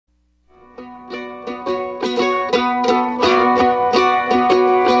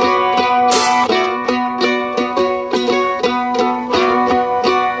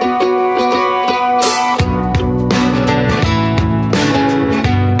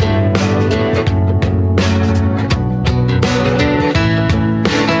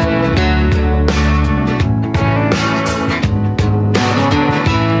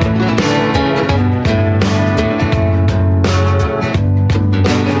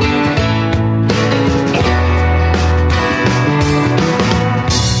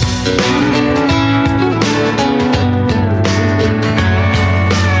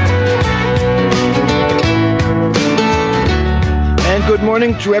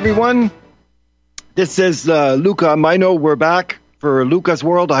morning to everyone. This is Luca, Majno. We're back for Luca's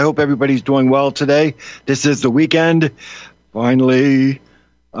World. I hope everybody's doing well today. This is the weekend. Finally,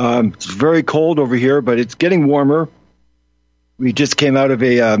 it's very cold over here, but it's getting warmer. We just came out of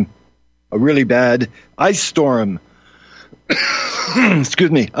a really bad ice storm.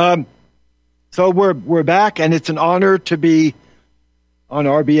 Excuse me. So we're back, and it's an honor to be on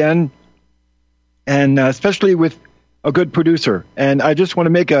RBN, and especially with a good producer. And I just want to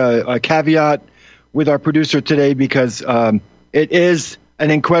make a caveat with our producer today, because it is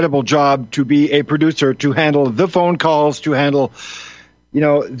an incredible job to be a producer, to handle the phone calls, to handle,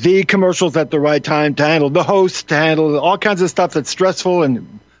 the commercials at the right time, to handle the host, to handle all kinds of stuff that's stressful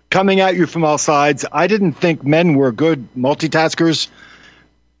and coming at you from all sides. I didn't think men were good multitaskers,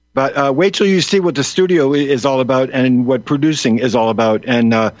 but wait till you see what the studio is all about and what producing is all about.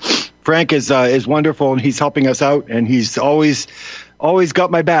 And Frank is wonderful, and he's helping us out, and he's always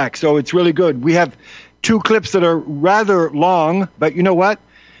got my back. So it's really good. We have two clips that are rather long, but you know what?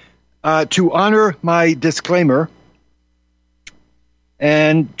 To honor my disclaimer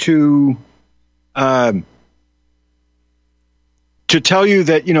and to tell you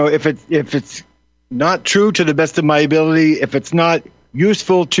that, if it's not true to the best of my ability, if it's not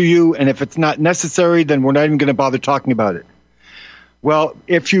useful to you, and if it's not necessary, then we're not even going to bother talking about it. Well,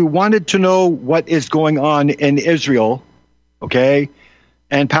 if you wanted to know what is going on in Israel, okay,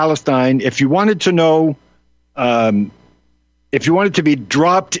 and Palestine, if you wanted to know, if you wanted to be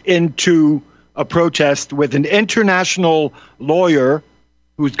dropped into a protest with an international lawyer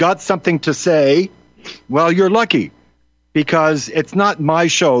who's got something to say, well, you're lucky, because it's not my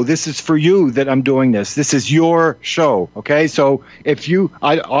show. This is for you that I'm doing this. This is your show, okay? So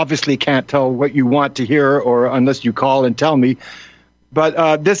I obviously can't tell what you want to hear, or unless you call and tell me.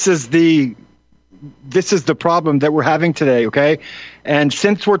 But this is the problem that we're having today, okay? And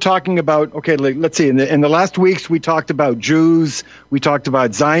since we're talking about, okay, let's see, in the last weeks we talked about Jews, we talked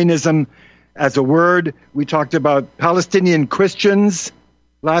about Zionism as a word, we talked about Palestinian Christians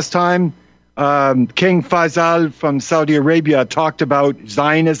last time. King Faisal from Saudi Arabia talked about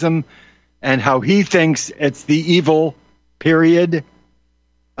Zionism and how he thinks it's the evil, period.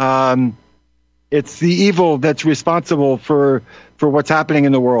 It's the evil that's responsible for what's happening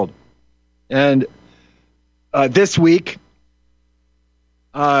in the world. And this week,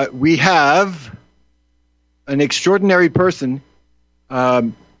 we have an extraordinary person,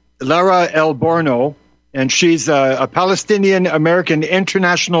 Lara El Borno, and she's a Palestinian-American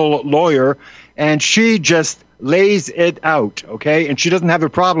international lawyer, and she just lays it out, okay? And she doesn't have a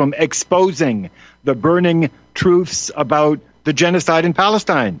problem exposing the burning truths about the genocide in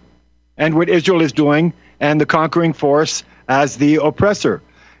Palestine and what Israel is doing, and the conquering force as the oppressor.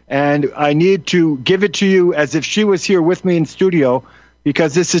 And I need to give it to you as if she was here with me in studio,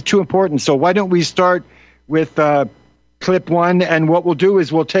 because this is too important. So why don't we start with clip one, and what we'll do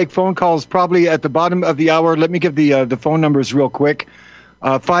is we'll take phone calls probably at the bottom of the hour. Let me give the phone numbers real quick.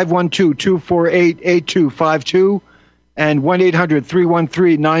 512-248-8252 and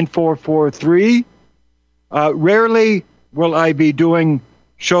 1-800-313-9443. Rarely will I be doing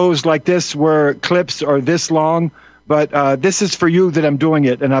shows like this where clips are this long, but this is for you that I'm doing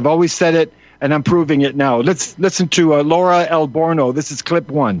it, and I've always said it, and I'm proving it now. Let's listen to Lara El Borno. This is clip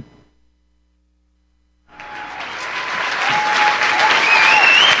one.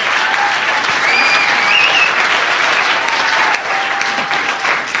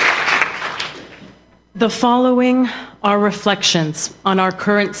 The following are reflections on our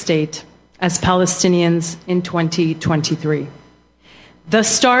current state as Palestinians in 2023. The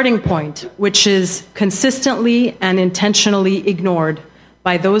starting point, which is consistently and intentionally ignored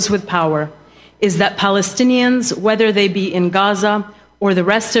by those with power, is that Palestinians, whether they be in Gaza or the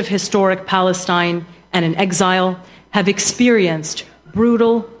rest of historic Palestine and in exile, have experienced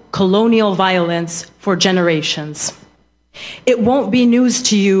brutal colonial violence for generations. It won't be news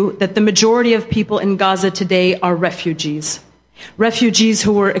to you that the majority of people in Gaza today are refugees. Refugees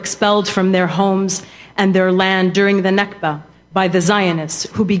who were expelled from their homes and their land during the Nakba by the Zionists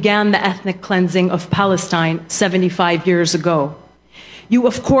who began the ethnic cleansing of Palestine 75 years ago. You,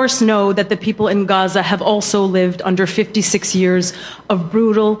 of course, know that the people in Gaza have also lived under 56 years of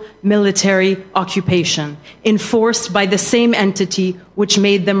brutal military occupation, enforced by the same entity which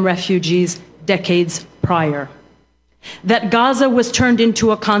made them refugees decades prior. That Gaza was turned into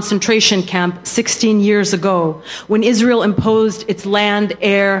a concentration camp 16 years ago when Israel imposed its land,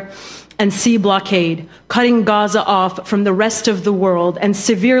 air, and sea blockade, cutting Gaza off from the rest of the world and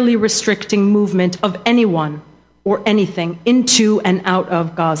severely restricting movement of anyone or anything into and out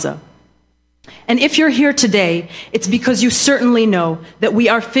of Gaza. And if you're here today, it's because you certainly know that we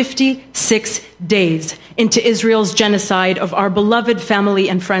are 56 days into Israel's genocide of our beloved family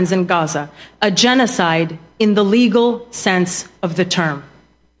and friends in Gaza, a genocide in the legal sense of the term.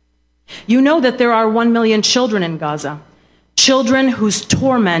 You know that there are 1 million children in Gaza, children whose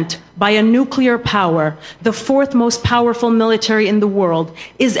torment by a nuclear power, the fourth most powerful military in the world,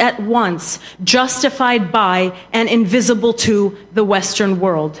 is at once justified by and invisible to the Western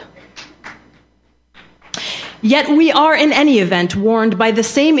world. Yet we are, in any event, warned by the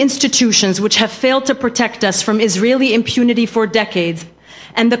same institutions which have failed to protect us from Israeli impunity for decades,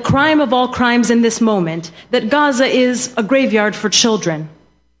 and the crime of all crimes in this moment, that Gaza is a graveyard for children.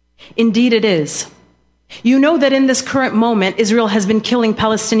 Indeed it is. You know that in this current moment, Israel has been killing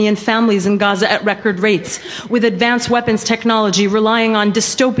Palestinian families in Gaza at record rates, with advanced weapons technology relying on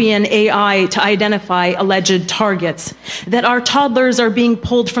dystopian AI to identify alleged targets. That our toddlers are being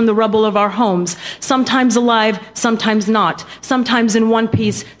pulled from the rubble of our homes, sometimes alive, sometimes not, sometimes in one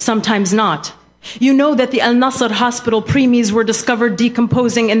piece, sometimes not. You know that the Al-Nasr hospital preemies were discovered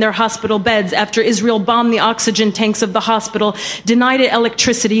decomposing in their hospital beds after Israel bombed the oxygen tanks of the hospital, denied it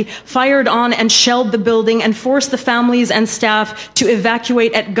electricity, fired on and shelled the building, and forced the families and staff to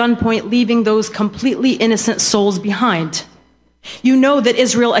evacuate at gunpoint, leaving those completely innocent souls behind. You know that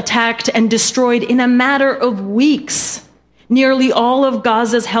Israel attacked and destroyed in a matter of weeks nearly all of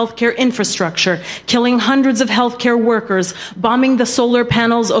Gaza's healthcare infrastructure, killing hundreds of healthcare workers, bombing the solar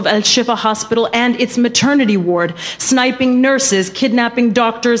panels of Al-Shifa Hospital and its maternity ward, sniping nurses, kidnapping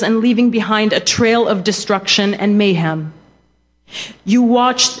doctors, and leaving behind a trail of destruction and mayhem. You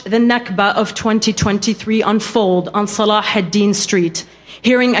watched the Nakba of 2023 unfold on Salah ad-Din Street,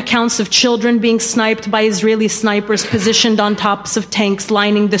 hearing accounts of children being sniped by Israeli snipers positioned on tops of tanks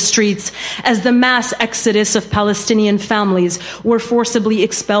lining the streets, as the mass exodus of Palestinian families were forcibly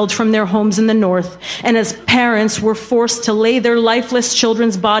expelled from their homes in the north, and as parents were forced to lay their lifeless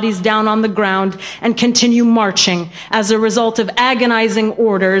children's bodies down on the ground and continue marching as a result of agonizing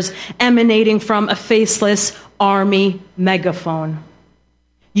orders emanating from a faceless army megaphone.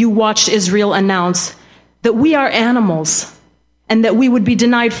 You watched Israel announce that we are animals, and that we would be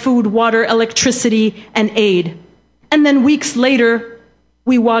denied food, water, electricity, and aid. And then weeks later,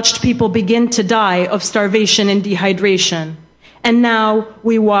 we watched people begin to die of starvation and dehydration. And now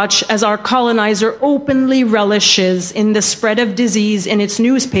we watch as our colonizer openly relishes in the spread of disease in its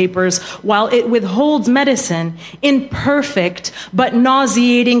newspapers, while it withholds medicine in perfect but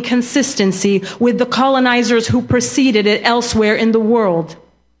nauseating consistency with the colonizers who preceded it elsewhere in the world.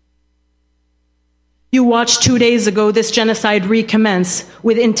 You watched 2 days ago this genocide recommence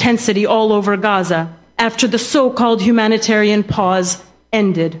with intensity all over Gaza after the so-called humanitarian pause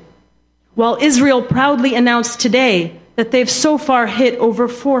ended, while Israel proudly announced today that they've so far hit over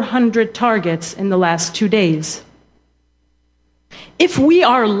 400 targets in the last 2 days. If we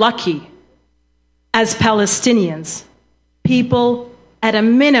are lucky as Palestinians, people at a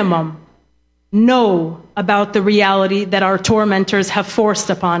minimum know about the reality that our tormentors have forced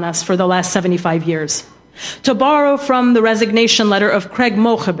upon us for the last 75 years. To borrow from the resignation letter of Craig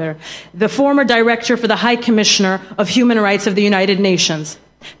Mochaber, the former director for the High Commissioner of Human Rights of the United Nations,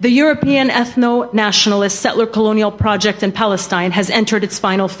 the European ethno-nationalist settler colonial project in Palestine has entered its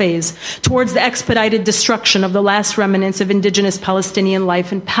final phase towards the expedited destruction of the last remnants of indigenous Palestinian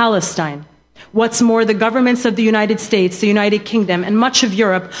life in Palestine. What's more, the governments of the United States, the United Kingdom, and much of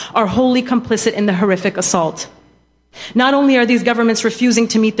Europe are wholly complicit in the horrific assault. Not only are these governments refusing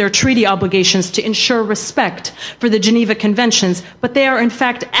to meet their treaty obligations to ensure respect for the Geneva Conventions, but they are in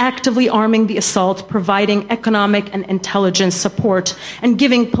fact actively arming the assault, providing economic and intelligence support, and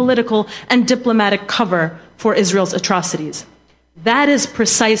giving political and diplomatic cover for Israel's atrocities. That is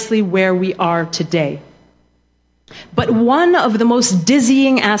precisely where we are today. But one of the most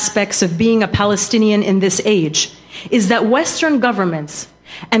dizzying aspects of being a Palestinian in this age is that Western governments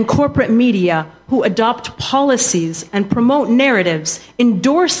and corporate media who adopt policies and promote narratives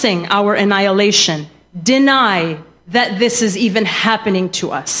endorsing our annihilation deny that this is even happening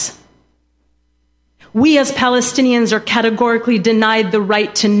to us. We as Palestinians are categorically denied the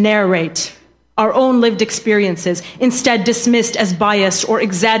right to narrate our own lived experiences, instead dismissed as biased or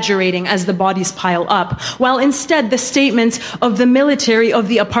exaggerating as the bodies pile up, while instead the statements of the military of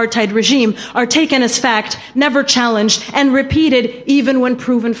the apartheid regime are taken as fact, never challenged, and repeated even when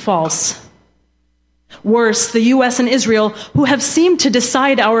proven false. Worse, the US and Israel, who have seemed to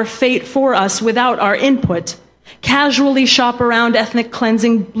decide our fate for us without our input, casually shop around ethnic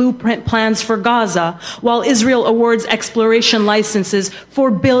cleansing blueprint plans for Gaza, while Israel awards exploration licenses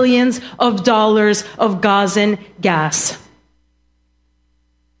for billions of dollars of Gazan gas.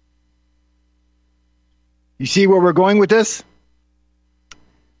 You see where we're going with this?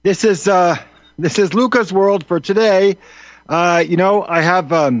 This is Luca's world for today. I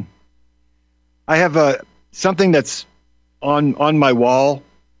have something that's on my wall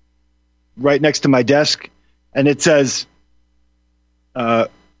right next to my desk, and it says,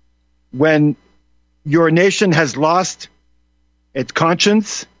 when your nation has lost its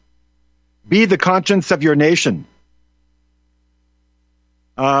conscience, be the conscience of your nation.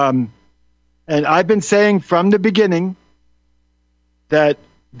 And I've been saying from the beginning that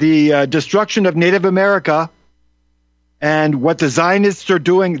the destruction of Native America and what the Zionists are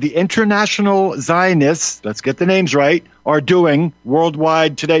doing, the international Zionists, let's get the names right, are doing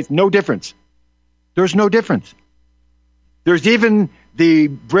worldwide today, no difference. There's no difference. There's even the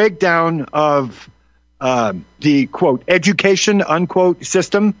breakdown of the, quote, education, unquote,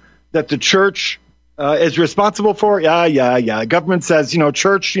 system that the church is responsible for. Yeah. Government says,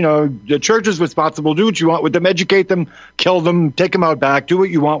 church, the church is responsible. Do what you want with them, educate them, kill them, take them out back, do what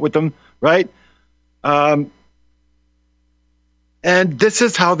you want with them, right? And this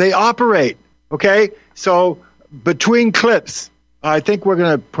is how they operate, okay? So between clips, I think we're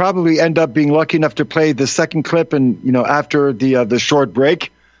going to probably end up being lucky enough to play the second clip and, after the short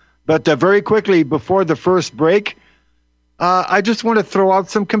break. But very quickly, before the first break, I just want to throw out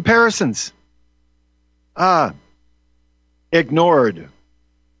some comparisons. Ignored.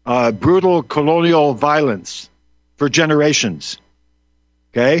 Brutal colonial violence for generations.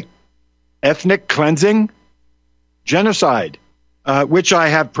 Okay? Ethnic cleansing. Genocide. Which I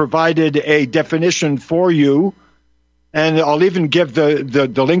have provided a definition for you. And I'll even give the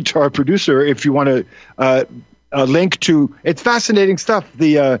link to our producer if you want to link to. It's fascinating stuff.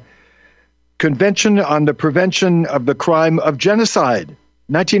 The Convention on the Prevention of the Crime of Genocide,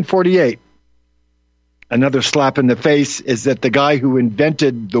 1948. Another slap in the face is that the guy who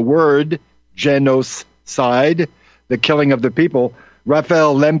invented the word genocide, the killing of the people,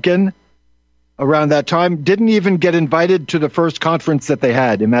 Raphael Lemkin, around that time, didn't even get invited to the first conference that they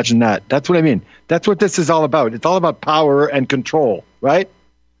had. Imagine that. That's what I mean. That's what this is all about. It's all about power and control, right?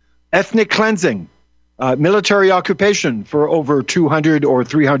 Ethnic cleansing. Military occupation for over 200 or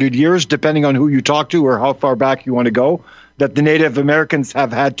 300 years, depending on who you talk to or how far back you want to go, that the Native Americans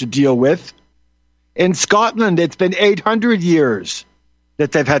have had to deal with. In Scotland, it's been 800 years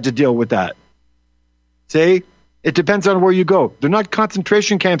that they've had to deal with that. See? It depends on where you go. They're not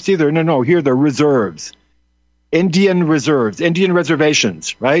concentration camps either. No. Here they're reserves. Indian reserves, Indian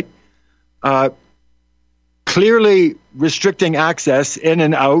reservations, right? Clearly restricting access in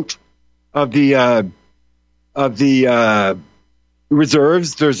and out of the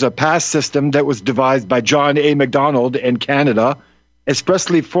reserves. There's a pass system that was devised by John A. Macdonald in Canada,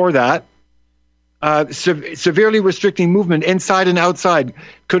 expressly for that. Severely restricting movement inside and outside,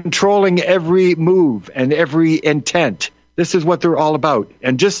 controlling every move and every intent. This is what they're all about.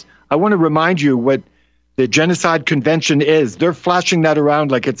 And I want to remind you what the Genocide Convention is. They're flashing that around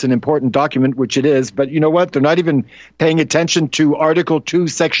like it's an important document, which it is. But you know what? They're not even paying attention to Article 2,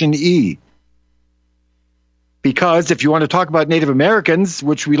 Section E. Because if you want to talk about Native Americans,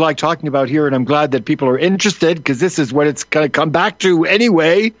 which we like talking about here, and I'm glad that people are interested, because this is what it's going to come back to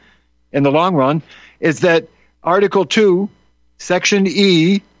anyway, in the long run, is that Article 2, Section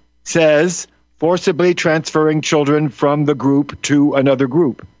E says forcibly transferring children from the group to another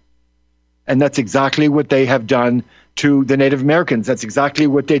group. And that's exactly what they have done to the Native Americans. That's exactly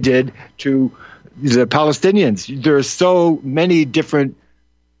what they did to the Palestinians. There are so many different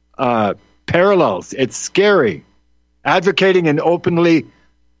parallels. It's scary. Advocating and openly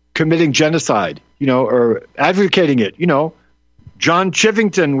committing genocide, or advocating it, John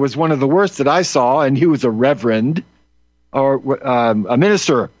Chivington was one of the worst that I saw, and he was a reverend or a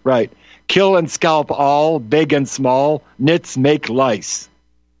minister, right? Kill and scalp all, big and small, nits make lice.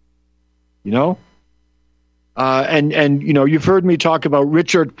 And you've heard me talk about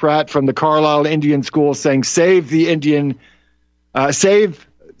Richard Pratt from the Carlisle Indian School saying, save the Indian, save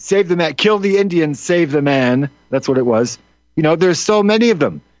the man, kill the Indian, save the man. That's what it was. There's so many of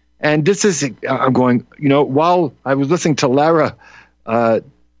them. And this is, I'm going, while I was listening to Lara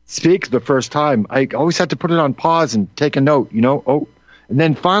speak the first time, I always had to put it on pause and take a note, and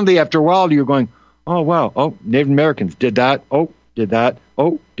then finally after a while you're going, oh, wow, oh, Native Americans did that, oh, did that,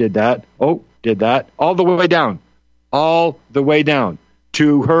 oh, did that, oh, did that, all the way down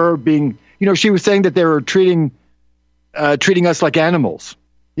to her being, she was saying that they were treating us like animals.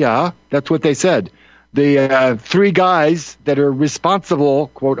 Yeah, that's what they said. The three guys that are responsible,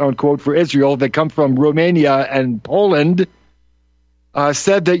 quote unquote, for Israel, that come from Romania and Poland,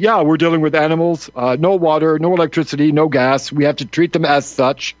 said that, yeah, we're dealing with animals, no water, no electricity, no gas. We have to treat them as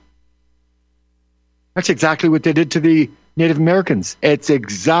such. That's exactly what they did to the Native Americans. It's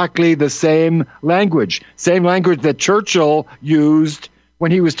exactly the same language that Churchill used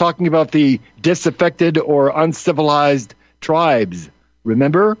when he was talking about the disaffected or uncivilized tribes.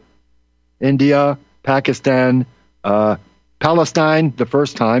 Remember? India, Pakistan, Palestine the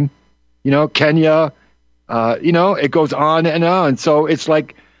first time, Kenya, it goes on and on. So it's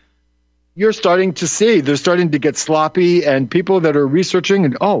like you're starting to see, they're starting to get sloppy, and people that are researching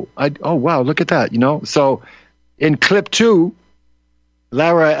and, wow, look at that, So in clip 2,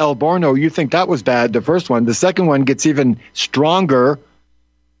 Lara El Borno, you think that was bad, the first one. The second one gets even stronger,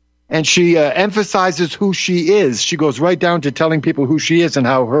 and she emphasizes who she is. She goes right down to telling people who she is and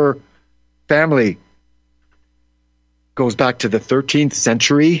how her family goes back to the 13th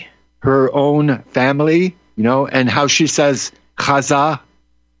century, her own family, and how she says Gaza,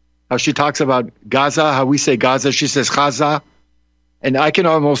 how she talks about Gaza, how we say Gaza, she says Gaza. And I'm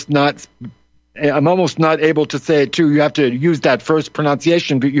almost not able to say it too. You have to use that first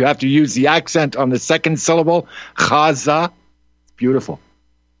pronunciation, but you have to use the accent on the second syllable, Gaza. It's beautiful.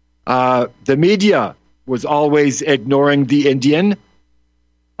 The media was always ignoring the Indian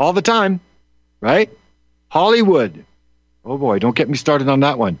all the time, right? Hollywood. Oh boy, don't get me started on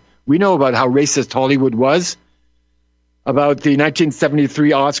that one. We know about how racist Hollywood was. About the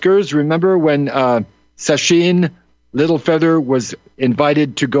 1973 Oscars. Remember when Sachin Littlefeather was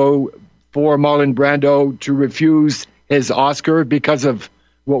invited to go for Marlon Brando to refuse his Oscar because of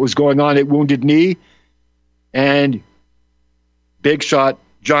what was going on at Wounded Knee? And big shot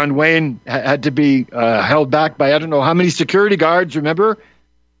John Wayne had to be held back by I don't know how many security guards, remember?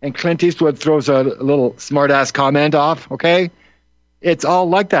 And Clint Eastwood throws a little smart-ass comment off, okay? It's all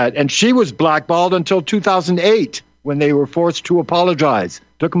like that. And she was blackballed until 2008 when they were forced to apologize.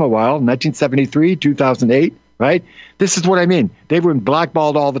 Took them a while, 1973, 2008, right? This is what I mean. They were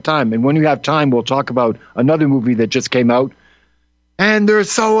blackballed all the time. And when we have time, we'll talk about another movie that just came out. And they're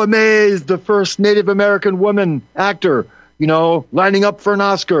so amazed, the first Native American woman actor, lining up for an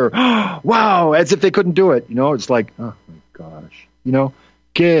Oscar. Wow, as if they couldn't do it. It's like, oh my gosh,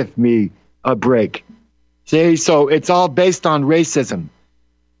 give me a break. See, so it's all based on racism.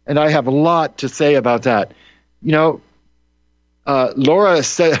 And I have a lot to say about that. Lara,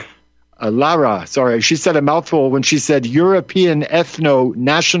 she said a mouthful when she said European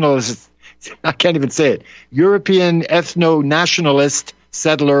ethno-nationalist, I can't even say it, European ethno-nationalist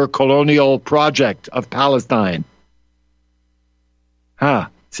settler colonial project of Palestine.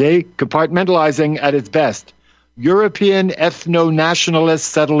 See, compartmentalizing at its best. European ethno-nationalist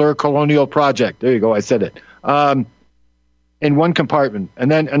settler colonial project. There you go, I said it. In one compartment,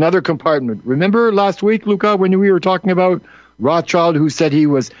 and then another compartment. Remember last week, Luca, when we were talking about Rothschild, who said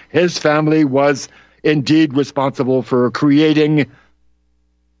his family was indeed responsible for creating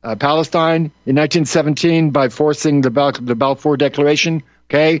Palestine in 1917 by forcing the Balfour Declaration,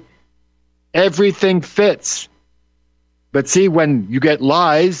 okay? Everything fits. But see, when you get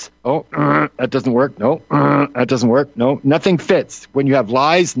lies, that doesn't work. No, that doesn't work. No, nothing fits. When you have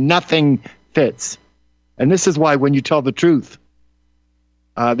lies, nothing fits. And this is why when you tell the truth,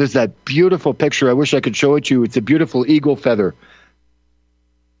 there's that beautiful picture. I wish I could show it to you. It's a beautiful eagle feather.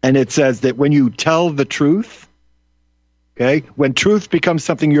 And it says that when you tell the truth, okay, when truth becomes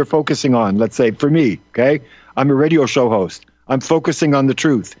something you're focusing on, let's say for me, okay, I'm a radio show host. I'm focusing on the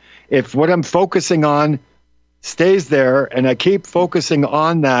truth. If what I'm focusing on stays there and I keep focusing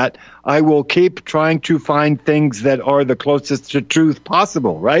on that, I will keep trying to find things that are the closest to truth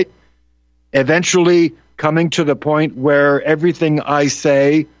possible, right? Eventually coming to the point where everything I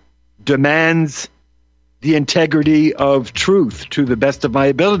say demands the integrity of truth to the best of my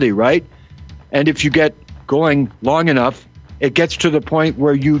ability, right? And if you get going long enough, it gets to the point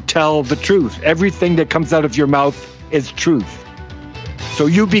where you tell the truth. Everything that comes out of your mouth is truth. So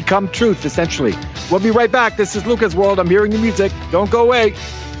you become truth, essentially. We'll be right back. This is Luca's World. I'm hearing the music. Don't go away.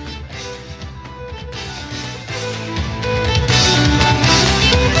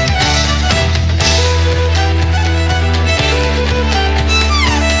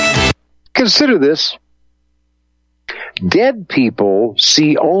 Consider this. Dead people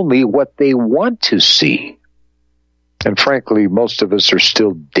see only what they want to see. And frankly, most of us are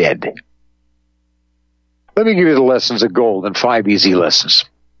still dead. Let me give you the lessons of gold in 5 easy lessons.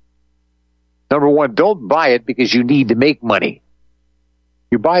 Number 1, don't buy it because you need to make money.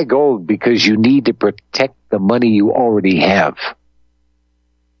 You buy gold because you need to protect the money you already have.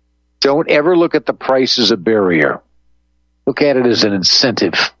 Don't ever look at the price as a barrier. Look at it as an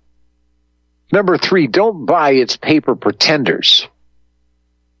incentive. Number 3, don't buy its paper pretenders.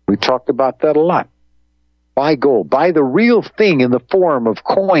 We talked about that a lot. Buy gold. Buy the real thing in the form of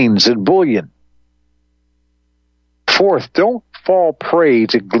coins and bullion. Fourth, don't fall prey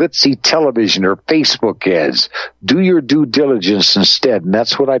to glitzy television or Facebook ads. Do your due diligence instead, and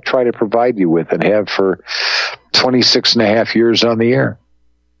that's what I try to provide you with and have for 26 and a half years on the air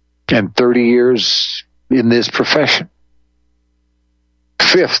and 30 years in this profession.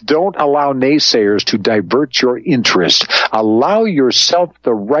 Fifth, don't allow naysayers to divert your interest. Allow yourself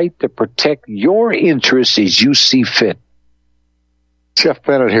the right to protect your interests as you see fit. Jeff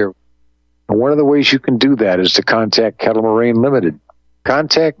Bennett here. And one of the ways you can do that is to contact Kettle Moraine Limited.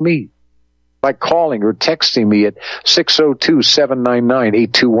 Contact me by calling or texting me at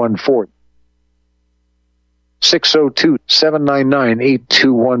 602-799-8214.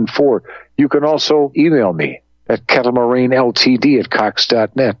 602-799-8214. You can also email me at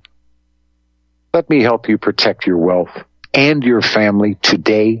kettlemoraineLTD@cox.net. Let me help you protect your wealth and your family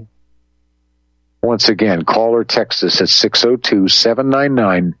today. Once again, call or text us at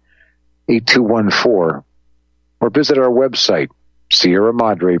 602-799-8214 or visit our website,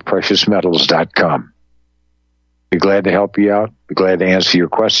 SierraMadrePreciousMetals.com. Be glad to help you out. Be glad to answer your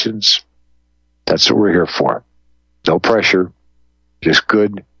questions. That's what we're here for. No pressure, just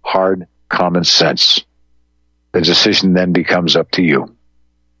good, hard, common sense. The decision then becomes up to you.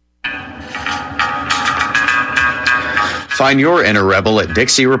 Find your inner rebel at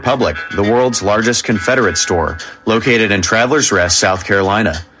Dixie Republic, the world's largest Confederate store, located in Travelers Rest, South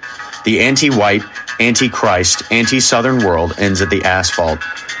Carolina. The anti-white, anti-Christ, anti-Southern world ends at the asphalt.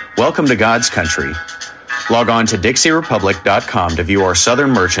 Welcome to God's country. Log on to DixieRepublic.com to view our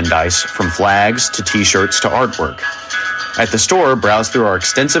Southern merchandise, from flags to T-shirts to artwork. At the store, browse through our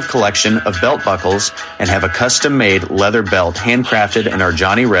extensive collection of belt buckles and have a custom-made leather belt handcrafted in our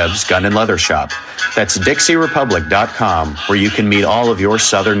Johnny Rebs Gun and Leather Shop. That's DixieRepublic.com, where you can meet all of your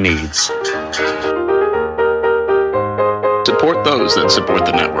Southern needs. Support those that support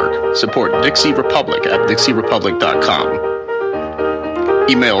the network. Support Dixie Republic at DixieRepublic.com.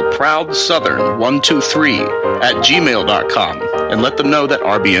 Email ProudSouthern123@gmail.com and let them know that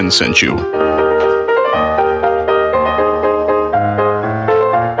RBN sent you.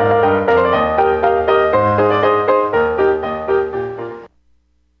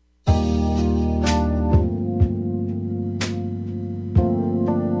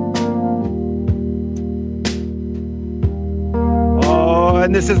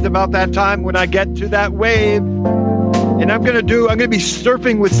 And this is about that time when I get to that wave. And I'm going to be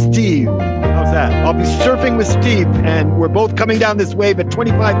surfing with Steve. How's that? I'll be surfing with Steve, and we're both coming down this wave at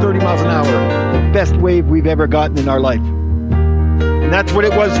 25, 30 miles an hour. Best wave we've ever gotten in our life. And that's what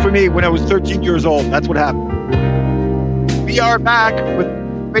it was for me when I was 13 years old. That's what happened. We are back with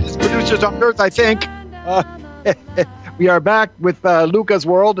the greatest producers on earth, I think. We are back with Luca's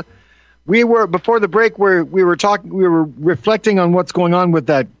World. We were, before the break, we were reflecting on what's going on with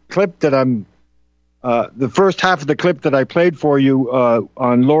that clip that the first half of the clip that I played for you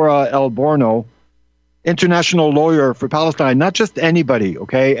on Laura El Borno, international lawyer for Palestine, not just anybody,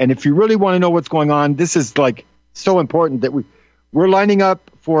 okay? And if you really want to know what's going on, this is like so important that we're lining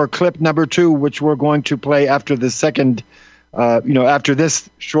up for clip number 2, which we're going to play after the second, after this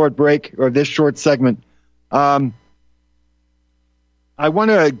short break or this short segment. I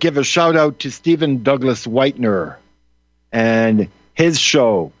want to give a shout out to Stephen Douglas Whitener and his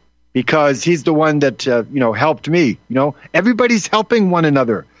show, because he's the one that, helped me. Everybody's helping one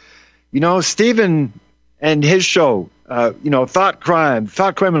another. Stephen and his show, Thought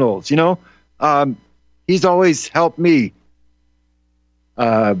Criminals, he's always helped me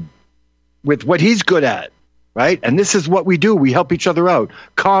with what he's good at, right? And this is what we do. We help each other out.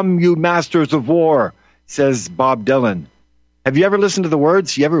 Come, you masters of war, says Bob Dylan. Have you ever listened to the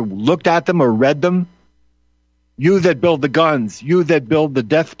words? You ever looked at them or read them? You that build the guns, you that build the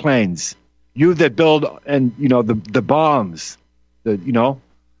death planes, you that build the bombs, you that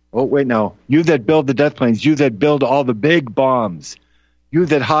build the death planes, you that build all the big bombs, you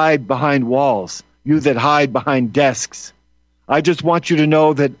that hide behind walls, you that hide behind desks. I just want you to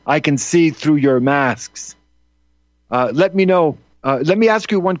know that I can see through your masks. Let me know. Let me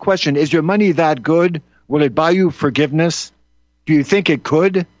ask you one question. Is your money that good? Will it buy you forgiveness? Do you think it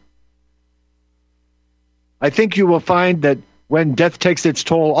could? I think you will find that when death takes its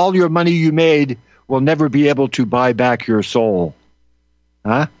toll, all your money you made will never be able to buy back your soul.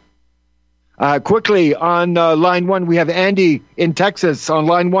 Huh? Quickly, on line 1, we have Andy in Texas on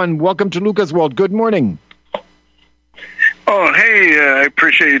line 1. Welcome to Luca's World. Good morning. Oh, hey, I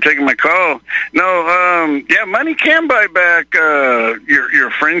appreciate you taking my call. No, money can buy back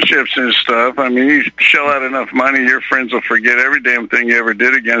your friendships and stuff. I mean, you shell out enough money, your friends will forget every damn thing you ever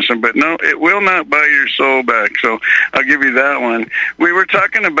did against them. But no, it will not buy your soul back. So I'll give you that one. We were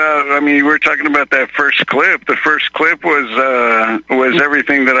talking about that first clip. The first clip was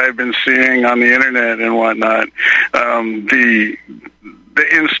everything that I've been seeing on the internet and whatnot. The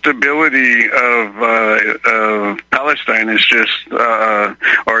instability of Palestine is just,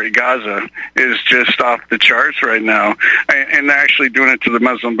 or Gaza, is just off the charts right now, and they're actually doing it to the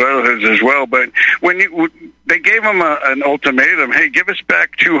Muslim Brotherhoods as well. But when they gave them an ultimatum, hey, give us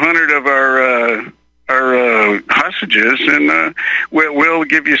back 200 of our hostages, and we'll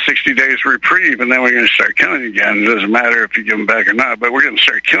give you 60 days reprieve, and then we're going to start killing you again. It doesn't matter if you give them back or not, but we're going to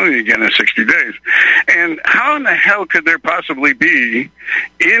start killing you again in 60 days. And how in the hell could there possibly be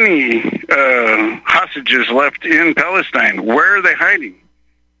any hostages left in Palestine? Where are they hiding?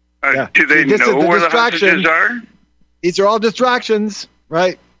 Do they know where the hostages are? These are all distractions,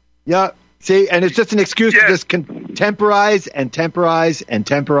 right? Yeah. See, and it's just an excuse to just temporize and temporize and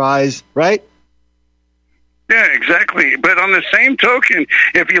temporize, right? Yeah, exactly. But on the same token,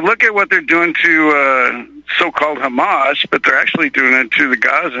 if you look at what they're doing to so-called Hamas, but they're actually doing it to the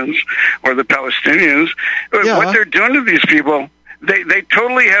Gazans or the Palestinians, what they're doing to these people, they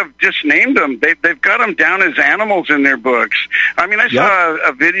totally have just named them. They've got them down as animals in their books. I mean, I saw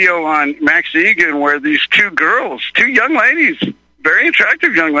a video on Max Egan where these two young ladies, very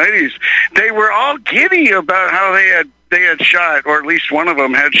attractive young ladies, they were all giddy about how they had shot, or at least one of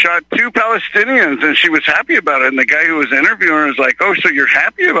them had shot 2 Palestinians, and she was happy about it. And the guy who was interviewing her was like, oh, so you're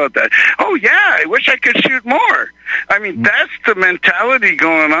happy about that? Oh, yeah, I wish I could shoot more. I mean, that's the mentality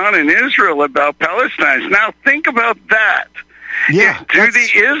going on in Israel about Palestine. Now, think about that. Yeah. Do the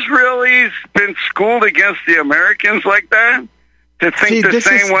Israelis been schooled against the Americans like that? To think the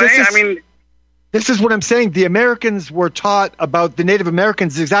same way? This is what I'm saying. The Americans were taught about the Native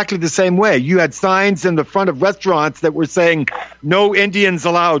Americans exactly the same way. You had signs in the front of restaurants that were saying, no Indians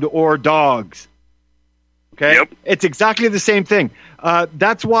allowed or dogs. Okay? Yep. It's exactly the same thing.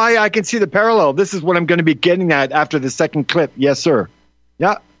 That's why I can see the parallel. This is what I'm going to be getting at after the second clip. Yes, sir.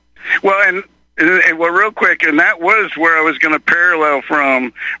 Yeah. Well, and real quick, and that was where I was going to parallel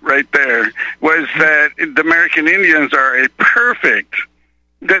from right there, was that the American Indians are a perfect...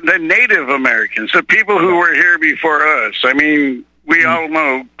 The Native Americans, the people who were here before us. I mean, we all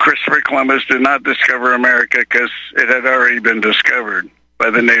know Christopher Columbus did not discover America because it had already been discovered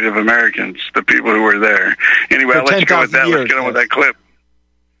by the Native Americans, the people who were there. Anyway, I'll let you go with that. Let's get on with that clip.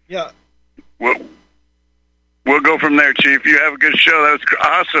 Yeah. We'll go from there, Chief. You have a good show. That was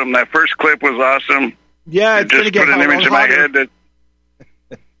awesome. That first clip was awesome. Yeah, it just put an image in my head that...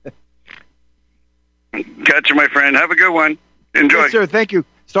 Gotcha, my friend. Have a good one. Enjoy. Yes, sir. Thank you.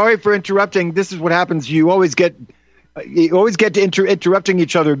 Sorry for interrupting. This is what happens. You always get to interrupting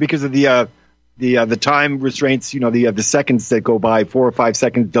each other because of the time restraints. You know, the seconds that go by, 4 or 5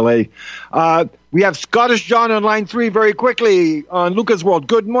 seconds delay. We have Scottish John on line 3 very quickly on Luca's World.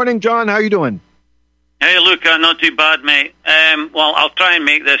 Good morning, John. How are you doing? Hey, Luca. Not too bad, mate. Well, I'll try and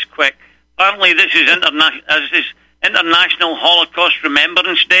make this quick. Apparently, this is International Holocaust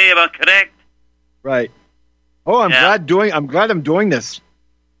Remembrance Day. Am I correct? Right. Oh, I'm glad I'm doing this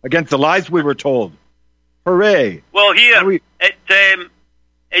against the lies we were told. Hooray! Well, here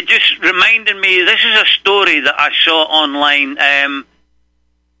it just reminded me. This is a story that I saw online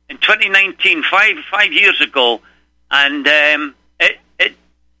in 2019, five years ago, and it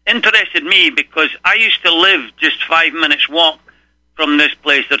interested me because I used to live just 5 minutes walk from this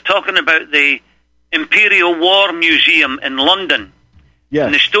place. They're talking about the Imperial War Museum in London. Yes.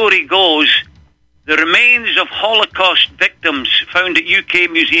 And the story goes. The remains of Holocaust victims found at UK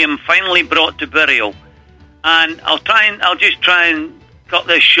Museum finally brought to burial. And I'll just try and cut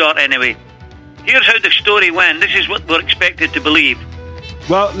this short anyway. Here's how the story went. This is what we're expected to believe.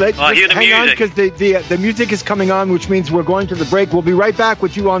 Well, hang on, because the music is coming on, which means we're going to the break. We'll be right back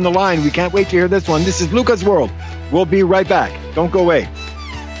with you on the line. We can't wait to hear this one. This is Luca's World. We'll be right back. Don't go away.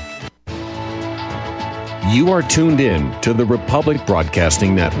 You are tuned in to the Republic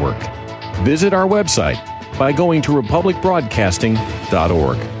Broadcasting Network. Visit our website by going to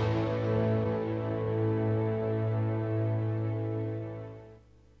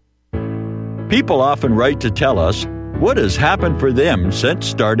republicbroadcasting.org. People often write to tell us what has happened for them since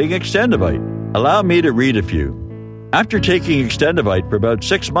starting Extendivite. Allow me to read a few. After taking Extendivite for about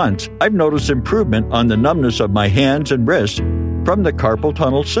 6 months, I've noticed improvement on the numbness of my hands and wrists from the carpal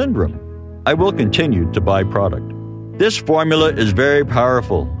tunnel syndrome. I will continue to buy product. This formula is very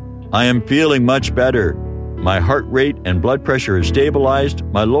powerful. I am feeling much better. My heart rate and blood pressure is stabilized,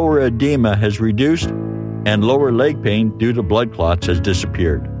 my lower edema has reduced, and lower leg pain due to blood clots has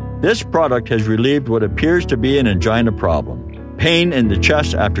disappeared. This product has relieved what appears to be an angina problem, pain in the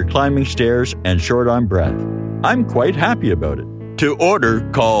chest after climbing stairs, and short on breath. I'm quite happy about it. To order,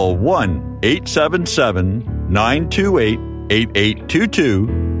 call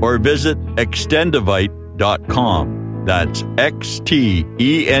 1-877-928-8822 or visit extendovite.com. That's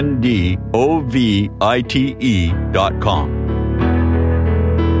XTENDOVITE.com.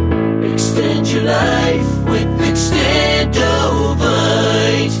 Extend your life with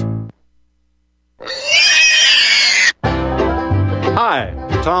Extendovite. Hi,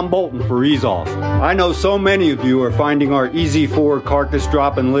 Tom Bolton for Ease Off. I know so many of you are finding our Easy 4 carcass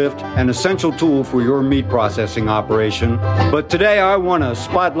drop and lift an essential tool for your meat processing operation. But today I want to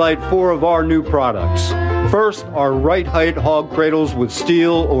spotlight 4 of our new products. First, our right height hog cradles with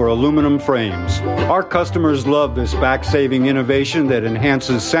steel or aluminum frames. Our customers love this back-saving innovation that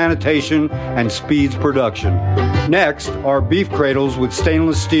enhances sanitation and speeds production. Next, our beef cradles with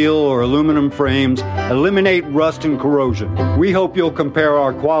stainless steel or aluminum frames eliminate rust and corrosion. We hope you'll compare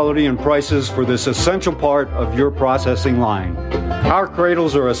our quality and prices for this essential part of your processing line. Our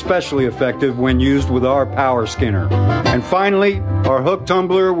cradles are especially effective when used with our power skinner. And finally, our hook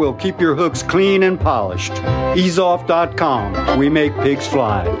tumbler will keep your hooks clean and polished. EaseOff.com. We make pigs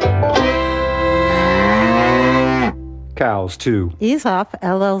fly. Cows, too. Ease Off,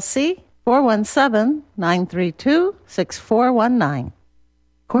 LLC, 417-932-6419.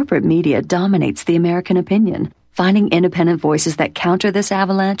 Corporate media dominates the American opinion. Finding independent voices that counter this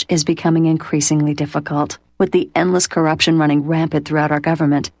avalanche is becoming increasingly difficult. With the endless corruption running rampant throughout our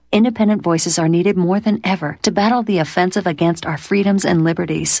government, independent voices are needed more than ever to battle the offensive against our freedoms and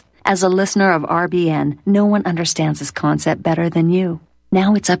liberties. As a listener of RBN, no one understands this concept better than you.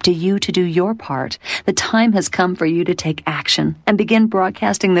 Now it's up to you to do your part. The time has come for you to take action and begin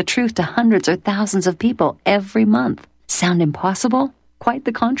broadcasting the truth to hundreds or thousands of people every month. Sound impossible? Quite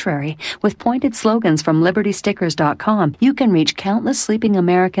the contrary. With pointed slogans from LibertyStickers.com, you can reach countless sleeping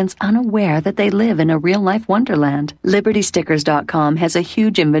Americans unaware that they live in a real-life wonderland. LibertyStickers.com has a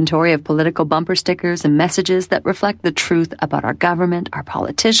huge inventory of political bumper stickers and messages that reflect the truth about our government, our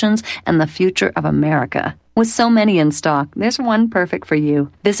politicians, and the future of America. With so many in stock, there's one perfect for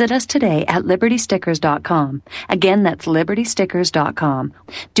you. Visit us today at LibertyStickers.com. Again, that's LibertyStickers.com.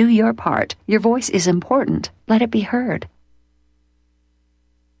 Do your part. Your voice is important. Let it be heard.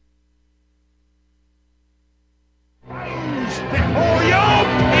 Before your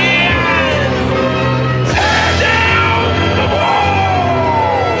peers, tear down the wall.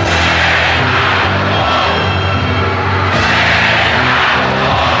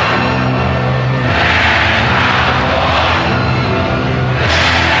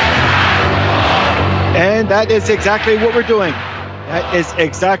 And that is exactly what we're doing. That is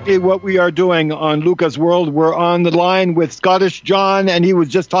exactly what we are doing on Luca's World. We're on the line with Scottish John, and he was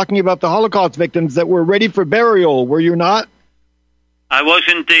just talking about the Holocaust victims that were ready for burial. Were you not? I was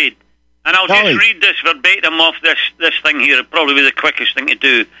indeed. And I'll just read this verbatim off this thing here. It'll probably be the quickest thing to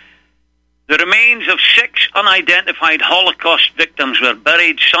do. The remains of 6 unidentified Holocaust victims were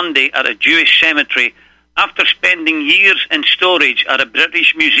buried Sunday at a Jewish cemetery after spending years in storage at a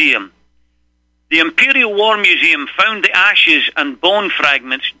British museum. The Imperial War Museum found the ashes and bone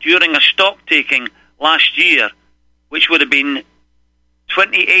fragments during a stock-taking last year, which would have been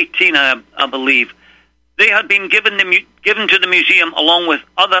 2018, I believe. They had been given to the museum along with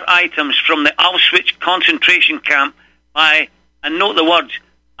other items from the Auschwitz concentration camp by, and note the words,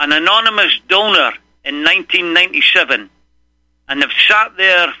 an anonymous donor in 1997, and have sat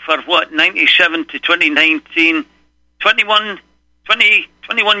there for, 97 to 2019, 21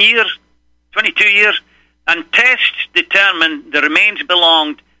 years, 22 years, and tests determined the remains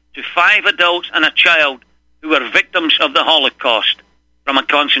belonged to 5 adults and a child who were victims of the Holocaust from a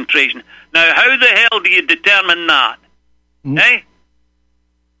concentration. Now, how the hell do you determine that? Eh?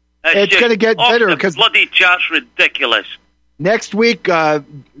 It's going to get better because bloody chart's ridiculous. Next week,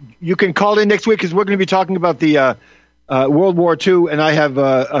 you can call in next week because we're going to be talking about the World War II, and I have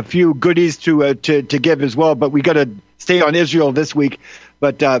a few goodies to give as well. But we got to stay on Israel this week.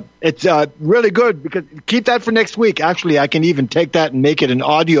 But it's really good because keep that for next week. Actually, I can even take that and make it an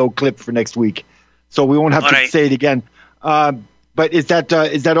audio clip for next week, so we won't have to say it again. But is that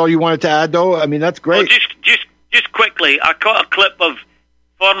all you wanted to add, though? I mean, that's great. Well, just quickly, I caught a clip of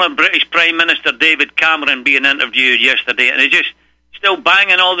former British Prime Minister David Cameron being interviewed yesterday, and he's just still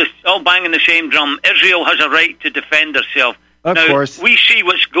banging all banging the same drum. Israel has a right to defend herself. Of course, we see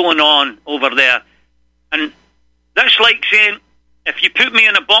what's going on over there, and that's like saying, if you put me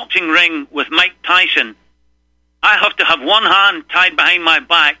in a boxing ring with Mike Tyson, I have to have one hand tied behind my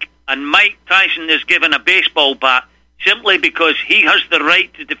back and Mike Tyson is given a baseball bat simply because he has the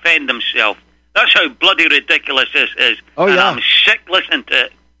right to defend himself. That's how bloody ridiculous this is. Oh, and yeah. I'm sick listening to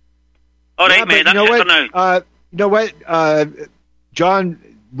it. All right, mate, that's you know it for now. what? You know what, John,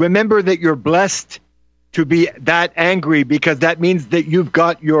 remember that you're blessed to be that angry, because that means that you've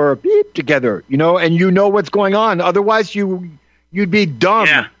got your beep together, and you know what's going on. Otherwise, you'd be dumb,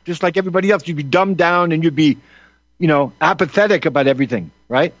 just like everybody else. You'd be dumbed down, and you'd be, apathetic about everything,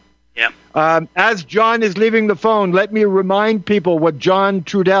 right? Yeah. As John is leaving the phone, let me remind people what John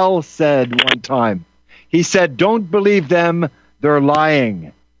Trudell said one time. He said, "Don't believe them. They're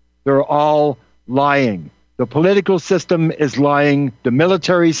lying. They're all lying. The political system is lying. The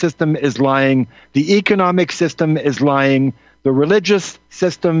military system is lying. The economic system is lying. The religious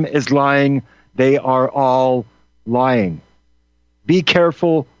system is lying. They are all lying. Be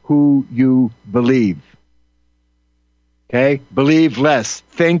careful who you believe." Okay? Believe less.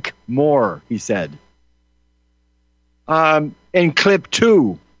 Think more, he said. In clip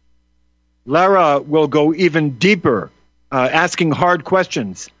 2, Lara will go even deeper, asking hard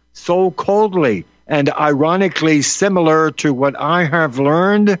questions, so coldly and ironically similar to what I have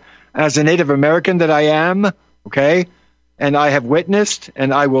learned as a Native American that I am, okay? And I have witnessed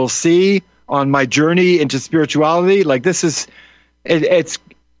and I will see on my journey into spirituality. Like, this is, it's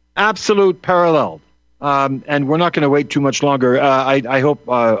absolute parallel. And we're not going to wait too much longer. I hope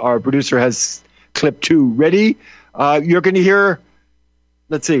our producer has clip 2 ready. You're going to hear,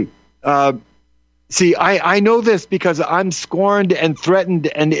 let's see. See, I know this because I'm scorned and threatened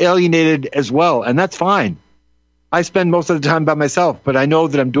and alienated as well, and that's fine. I spend most of the time by myself, but I know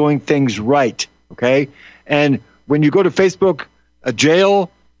that I'm doing things right, okay? And when you go to Facebook, a jail,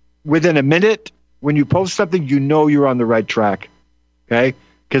 within a minute, when you post something, you know you're on the right track, okay?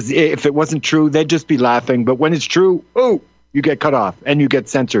 Because if it wasn't true, they'd just be laughing. But when it's true, you get cut off and you get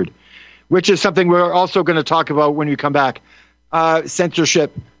censored, which is something we're also going to talk about when you come back.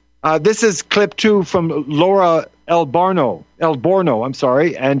 Censorship. This is clip 2 from Laura Elborno,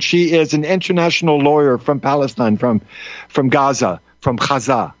 and she is an international lawyer from Palestine, from Gaza, from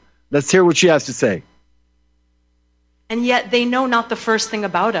Gaza. Let's hear what she has to say. And yet they know not the first thing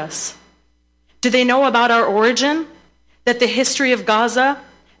about us. Do they know about our origin? That the history of Gaza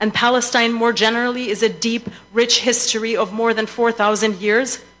and Palestine more generally is a deep, rich history of more than 4,000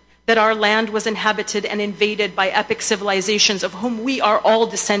 years? That our land was inhabited and invaded by epic civilizations of whom we are all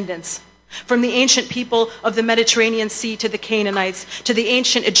descendants. From the ancient people of the Mediterranean Sea to the Canaanites, to the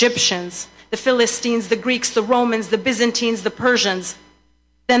ancient Egyptians, the Philistines, the Greeks, the Romans, the Byzantines, the Persians.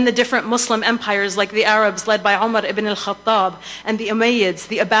 Then the different Muslim empires like the Arabs led by Umar ibn al-Khattab, and the Umayyads,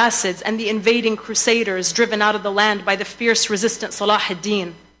 the Abbasids, and the invading crusaders driven out of the land by the fierce resistant Salah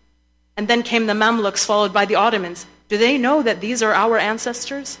ad-Din. And then came the Mamluks followed by the Ottomans. Do they know that these are our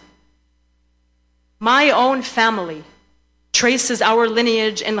ancestors? My own family traces our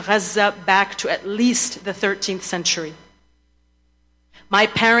lineage in Gaza back to at least the 13th century. My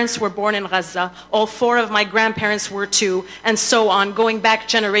parents were born in Gaza, all 4 of my grandparents were too, and so on, going back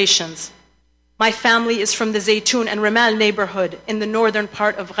generations. My family is from the Zaytun and Ramal neighborhood in the northern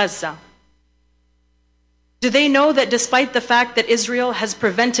part of Gaza. Do they know that despite the fact that Israel has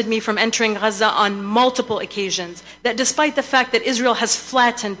prevented me from entering Gaza on multiple occasions, that despite the fact that Israel has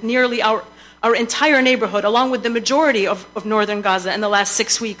flattened nearly our entire neighborhood, along with the majority of northern Gaza in the last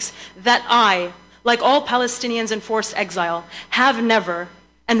 6 weeks, that I, like all Palestinians in forced exile, have never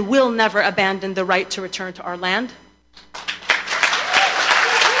and will never abandon the right to return to our land?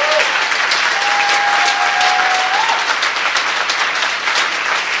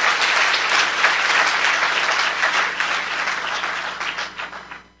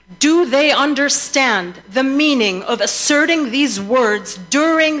 Do they understand the meaning of asserting these words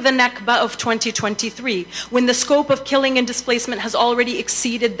during the Nakba of 2023, when the scope of killing and displacement has already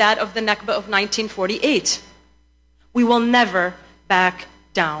exceeded that of the Nakba of 1948? We will never back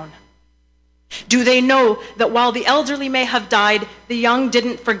down. Do they know that while the elderly may have died, the young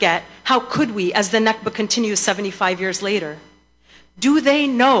didn't forget? How could we, as the Nakba continues 75 years later? Do they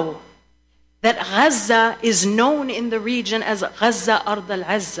know that Gaza is known in the region as Gaza Ard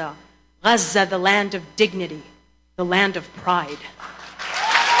al-Azza, Gaza, the land of dignity, the land of pride?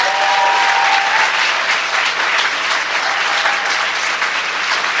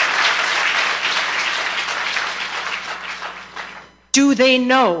 Do they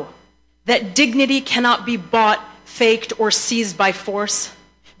know that dignity cannot be bought, faked, or seized by force?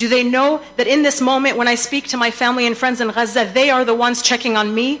 Do they know that in this moment, when I speak to my family and friends in Gaza, they are the ones checking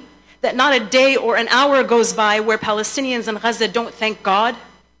on me? That not a day or an hour goes by where Palestinians in Gaza don't thank God?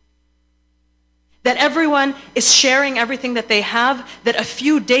 that everyone is sharing everything that they have, that a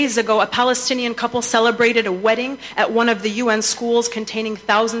few days ago a Palestinian couple celebrated a wedding at one of the UN schools containing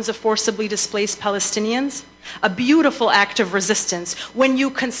thousands of forcibly displaced Palestinians. A beautiful act of resistance when you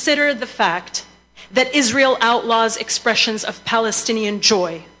consider the fact that Israel outlaws expressions of Palestinian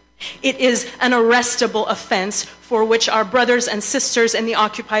joy. It is an arrestable offense for which our brothers and sisters in the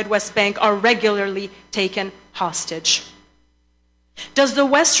occupied West Bank are regularly taken hostage. Does the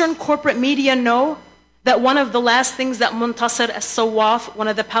Western corporate media know that one of the last things that Muntasir as-Sawaf, one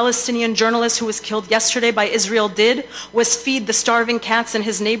of the Palestinian journalists who was killed yesterday by Israel, did was feed the starving cats in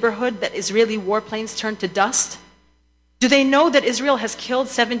his neighborhood that Israeli warplanes turned to dust? Do they know that Israel has killed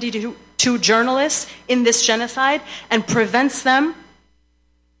 72 journalists in this genocide and prevents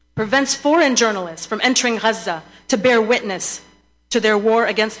foreign journalists from entering Gaza to bear witness to their war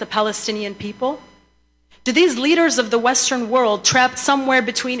against the Palestinian people? Do these leaders of the Western world, trapped somewhere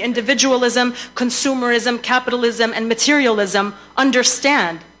between individualism, consumerism, capitalism, and materialism,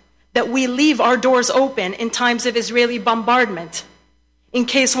 understand that we leave our doors open in times of Israeli bombardment, in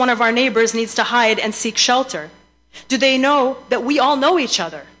case one of our neighbors needs to hide and seek shelter? Do they know that we all know each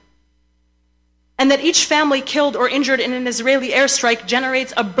other? And that each family killed or injured in an Israeli airstrike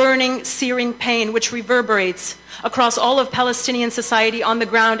generates a burning, searing pain which reverberates across all of Palestinian society on the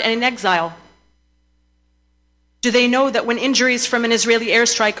ground and in exile? Do they know that when injuries from an Israeli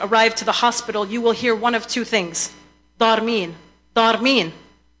airstrike arrive to the hospital, you will hear one of two things? Darmin. Darmin.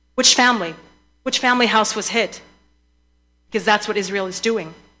 Which family? Which family house was hit? Because that's what Israel is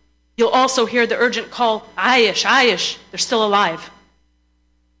doing. You'll also hear the urgent call, Aish, Aish. They're still alive.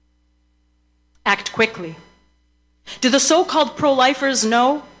 Act quickly. Do the so-called pro-lifers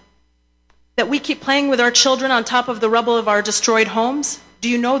know that we keep playing with our children on top of the rubble of our destroyed homes? Do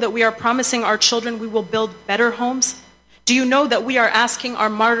you know that we are promising our children we will build better homes? Do you know that we are asking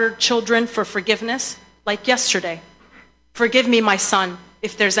our martyred children for forgiveness? Like yesterday. Forgive me, my son,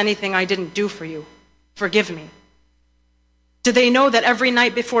 if there's anything I didn't do for you. Forgive me. Do they know that every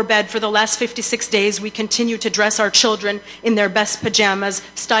night before bed for the last 56 days we continue to dress our children in their best pajamas,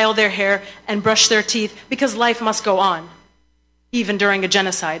 style their hair, and brush their teeth because life must go on, even during a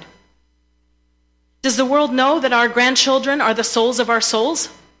genocide? Does the world know that our grandchildren are the souls of our souls?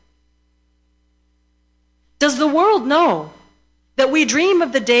 Does the world know that we dream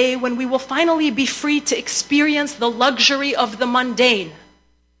of the day when we will finally be free to experience the luxury of the mundane?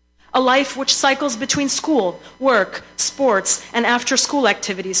 A life which cycles between school, work, sports, and after-school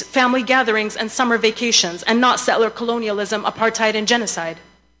activities, family gatherings, and summer vacations, and not settler colonialism, apartheid, and genocide.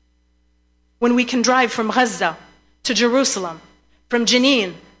 When we can drive from Gaza to Jerusalem, from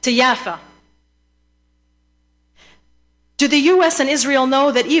Jenin to Jaffa. Do the US and Israel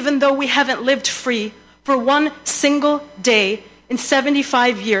know that even though we haven't lived free for one single day in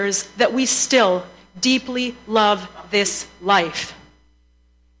 75 years, that we still deeply love this life?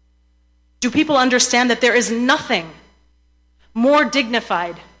 Do people understand that there is nothing more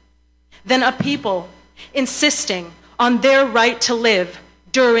dignified than a people insisting on their right to live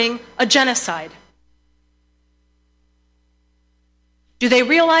during a genocide? Do they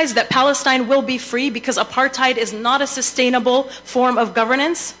realize that Palestine will be free because apartheid is not a sustainable form of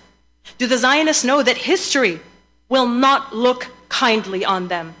governance? Do the Zionists know that history will not look kindly on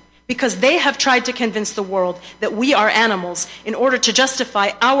them because they have tried to convince the world that we are animals in order to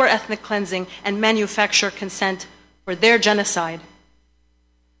justify our ethnic cleansing and manufacture consent for their genocide?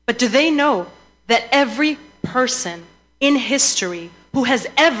 But do they know that every person in history who has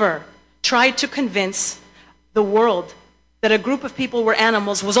ever tried to convince the world that a group of people were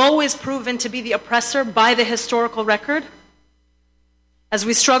animals was always proven to be the oppressor by the historical record? As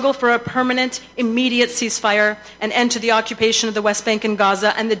we struggle for a permanent, immediate ceasefire, an end to the occupation of the West Bank and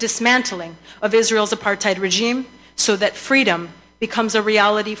Gaza, and the dismantling of Israel's apartheid regime, so that freedom becomes a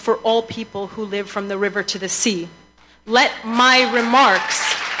reality for all people who live from the river to the sea, let my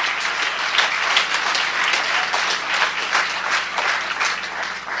remarks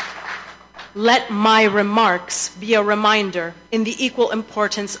be a reminder in the equal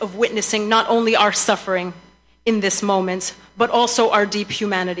importance of witnessing not only our suffering in this moment, but also our deep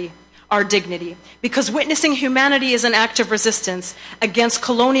humanity, our dignity. Because witnessing humanity is an act of resistance against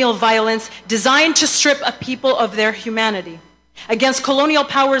colonial violence designed to strip a people of their humanity, against colonial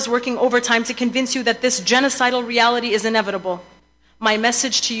powers working overtime to convince you that this genocidal reality is inevitable. My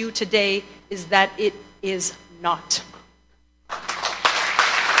message to you today is that it is not.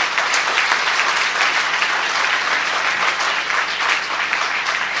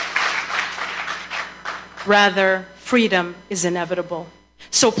 Rather, freedom is inevitable.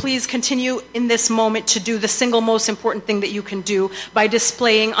 So please continue in this moment to do the single most important thing that you can do by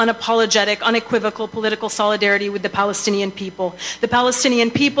displaying unapologetic, unequivocal political solidarity with the Palestinian people. The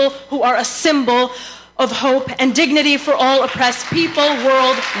Palestinian people who are a symbol of hope and dignity for all oppressed people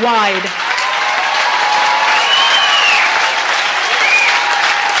worldwide.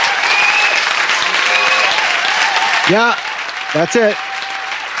 Yeah, that's it.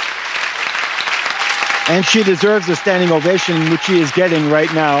 And she deserves a standing ovation, which she is getting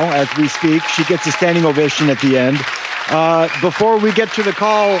right now as we speak. She gets a standing ovation at the end. Before we get to the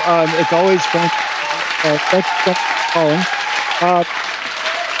call, it's always fun. Thanks for calling.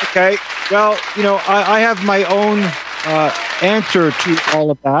 Okay, well, I have my own answer to all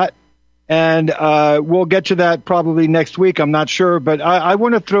of that. And we'll get to that probably next week. I'm not sure. But I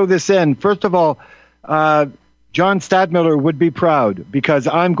want to throw this in. First of all, John Stadtmiller would be proud because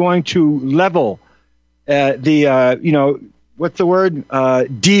I'm going to level what's the word?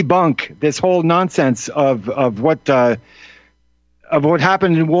 Debunk this whole nonsense of what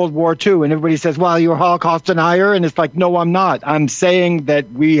happened in World War II. And everybody says, well, you're a Holocaust denier. And it's like, no, I'm not. I'm saying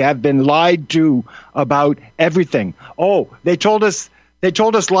that we have been lied to about everything. Oh, they told us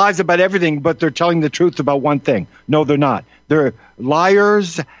lies about everything, but they're telling the truth about one thing. No, they're not. They're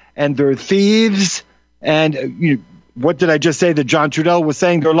liars and they're thieves. And what did I just say that John Trudell was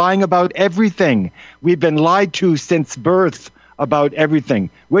saying? They're lying about everything. We've been lied to since birth about everything.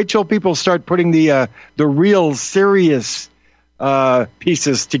 Wait till people start putting the real serious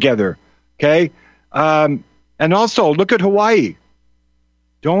pieces together. Okay. And also look at Hawaii.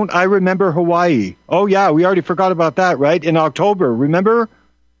 Don't I remember Hawaii? Oh yeah, we already forgot about that, right? In October, remember?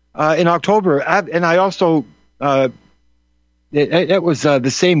 In October, and I also. It was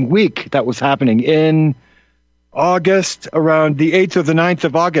the same week that was happening in August, around the 8th or the 9th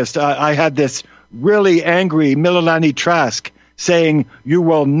of August. I had this really angry Mililani Trask saying, you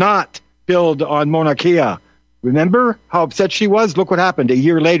will not build on Mauna. Remember how upset she was? Look what happened. A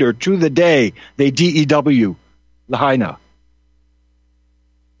year later, to the day, they DEW Lahaina.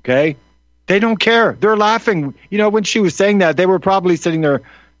 Okay? They don't care. They're laughing. When she was saying that, they were probably sitting there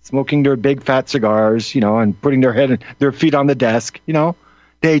smoking their big fat cigars, and putting their feet on the desk,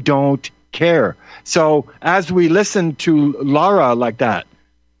 They don't care. So as we listen to Lara like that,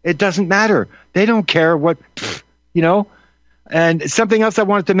 it doesn't matter. They don't care what, And something else I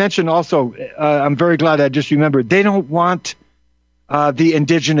wanted to mention also, I'm very glad I just remembered, they don't want the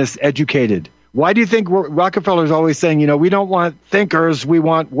indigenous educated. Why do you think Rockefeller's always saying, we don't want thinkers, we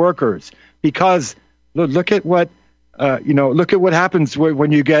want workers? Because look at what, look at what happens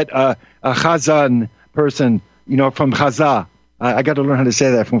when you get a Chazan person, from Chaza. I got to learn how to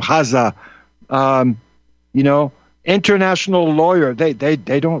say that, from Chaza. International lawyer. They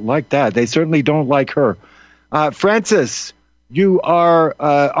don't like that. They certainly don't like her. Francis, you are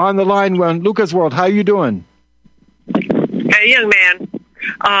on the line on Luca's World. How are you doing? Hey, young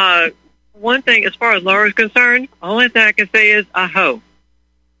man. One thing, as far as Laura's concerned, only thing I can say is aho.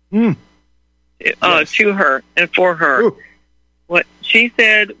 Yes. To her and for her. Ooh. What she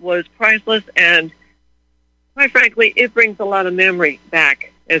said was priceless, and quite frankly, it brings a lot of memory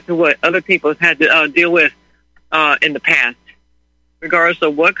back as to what other people have had to deal with in the past, regardless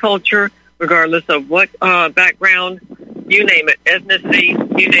of what culture, regardless of what background, you name it, ethnicity,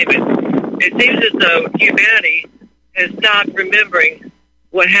 you name it. It seems as though humanity has stopped remembering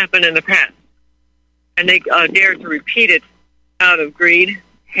what happened in the past, and they dare to repeat it out of greed,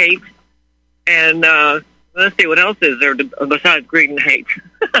 hate, and let's see, what else is there besides greed and hate?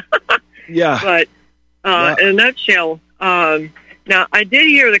 Yeah. But in a nutshell, now I did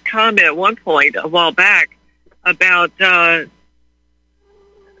hear the comment at one point a while back about, well,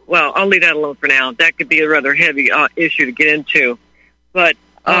 I'll leave that alone for now. That could be a rather heavy issue to get into. But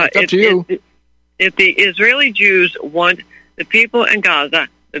it's up to you. If the Israeli Jews want the people in Gaza,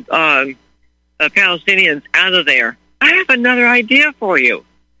 the Palestinians, out of there, I have another idea for you.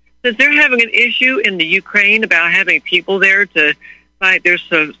 Since they're having an issue in the Ukraine about having people there to fight their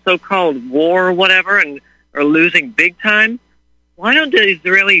so-called war or whatever, and are losing big time, why don't the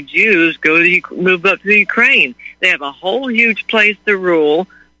Israeli Jews move up to the Ukraine? They have a whole huge place to rule,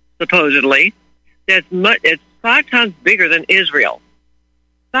 supposedly. It's 5 times bigger than Israel.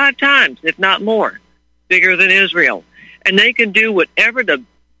 5 times, if not more, bigger than Israel. And they can do whatever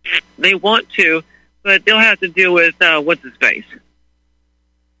they want to, but they'll have to deal with what's his face.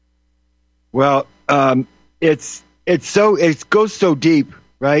 Well, it goes so deep,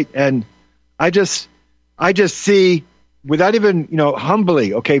 right? And I just see, without even,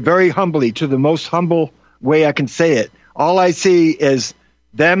 humbly, okay, very humbly, to the most humble way I can say it, all I see is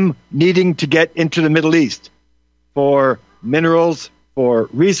them needing to get into the Middle East for minerals, for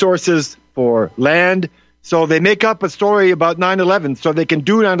resources, for land. So they make up a story about 9/11 so they can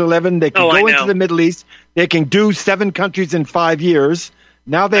do 9/11. They can go into the Middle East. They can do 7 countries in 5 years.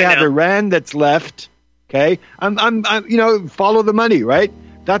 Now they have Iran that's left. Okay. I'm follow the money, right?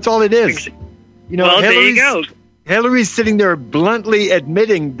 That's all it is. There you go. Hillary's sitting there bluntly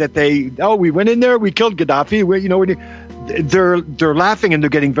admitting that we went in there, we killed Gaddafi. They're laughing and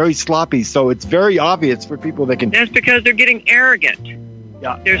they're getting very sloppy. So it's very obvious for people that can. That's because they're getting arrogant.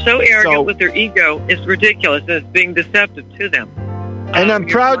 Yeah. They're so arrogant with their ego. It's ridiculous. And it's being deceptive to them. And I'm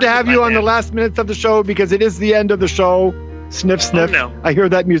proud to have you on the last minutes of the show because it is the end of the show. Sniff, sniff. Oh, no. I hear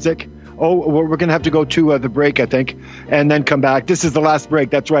that music. Oh, we're going to have to go to the break, I think, and then come back. This is the last break.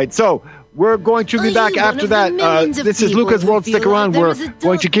 That's right. So we're going to be back after that. This is Luca's World. Stick around. We're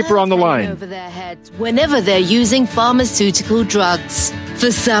going to keep her on the line. Over their heads whenever they're using pharmaceutical drugs.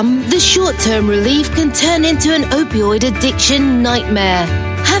 For some, the short-term relief can turn into an opioid addiction nightmare.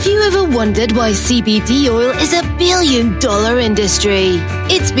 Have you ever wondered why CBD oil is a billion-dollar industry?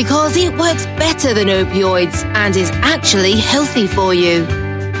 It's because it works better than opioids and is actually healthy for you.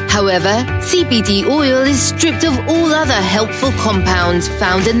 However, CBD oil is stripped of all other helpful compounds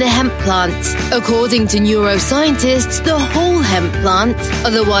found in the hemp plant. According to neuroscientists, the whole hemp plant,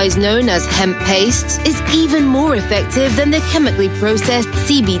 otherwise known as hemp paste, is even more effective than the chemically processed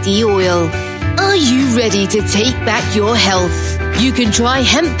CBD oil. Are you ready to take back your health? You can try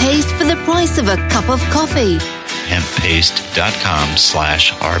hemp paste for the price of a cup of coffee.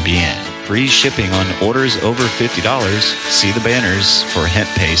 Hemppaste.com/RBN. Free shipping on orders over $50. See the banners for hemp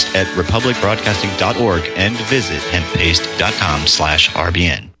paste at republicbroadcasting.org and visit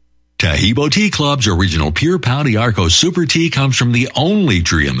hemppaste.com/RBN. Tahibo Tea Club's original pure Pau d'Arco Super Tea comes from the only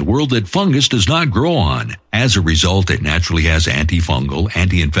tree in the world that fungus does not grow on. As a result, it naturally has antifungal,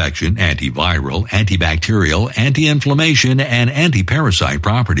 anti-infection, antiviral, antibacterial, anti-inflammation, and anti-parasite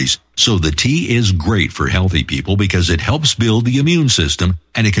properties. So the tea is great for healthy people because it helps build the immune system,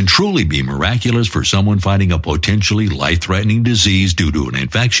 and it can truly be miraculous for someone fighting a potentially life-threatening disease due to an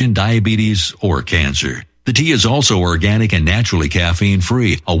infection, diabetes, or cancer. The tea is also organic and naturally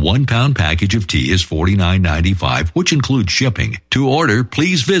caffeine-free. A 1-pound package of tea is $49.95, which includes shipping. To order,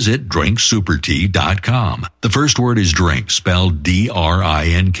 please visit drinksupertea.com. The first word is drink, spelled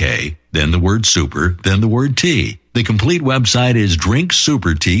D-R-I-N-K, then the word super, then the word tea. The complete website is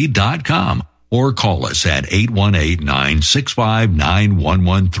drinksupertea.com. Or call us at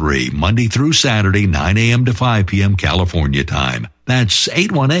 818-965-9113, Monday through Saturday, 9 a.m. to 5 p.m. California time. That's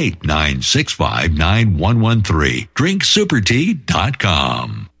 818-965-9113,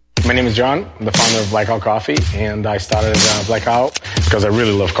 drinksupertea.com. My name is John. I'm the founder of Blackout Coffee, and I started Blackout because I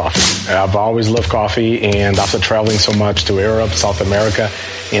really love coffee. I've always loved coffee, and after traveling so much to Europe, South America,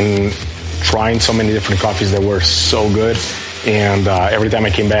 and trying so many different coffees that were so good, and every time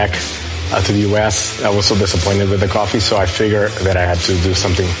I came back to the U.S., I was so disappointed with the coffee, so I figured that I had to do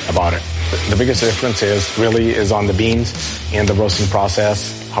something about it. The biggest difference is on the beans and the roasting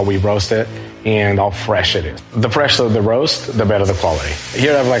process, how we roast it, and how fresh it is. The fresher the roast, the better the quality.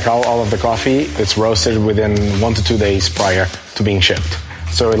 Here I have all of the coffee. It's roasted within 1 to 2 days prior to being shipped.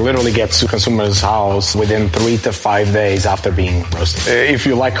 So it literally gets to consumer's house within 3 to 5 days after being roasted. If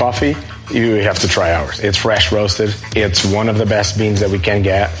you like coffee, you have to try ours. It's fresh roasted. It's one of the best beans that we can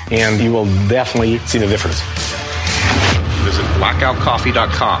get, and you will definitely see the difference. Visit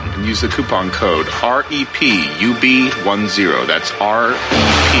blackoutcoffee.com and use the coupon code REPUB10. That's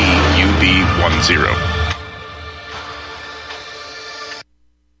REPUB10.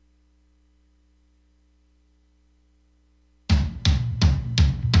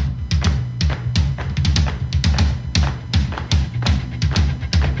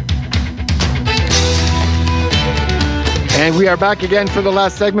 And we are back again for the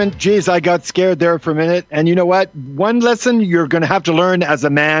last segment. Geez, I got scared there for a minute. And you know what? One lesson you're going to have to learn as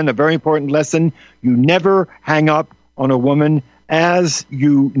a man, a very important lesson. You never hang up on a woman, as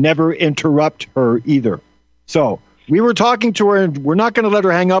you never interrupt her either. So we were talking to her, and we're not going to let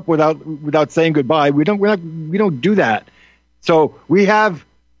her hang up without saying goodbye. We don't do that. So we have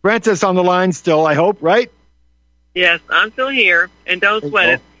Frances on the line still, I hope, right? Yes, I'm still here, and don't sweat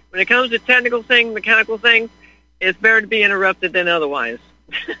it. When it comes to technical things, mechanical things, it's better to be interrupted than otherwise.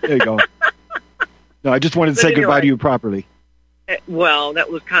 There you go. No, I just wanted to say goodbye to you properly. Well,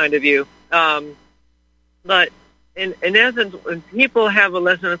 that was kind of you. But in essence, when people have a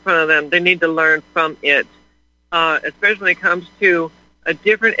lesson in front of them, they need to learn from it, especially when it comes to a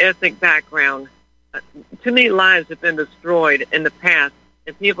different ethnic background. Too many lives have been destroyed in the past,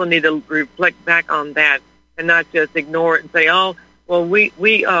 and people need to reflect back on that and not just ignore it and say, "Oh, well, we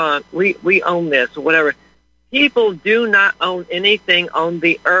own this," or whatever. People do not own anything on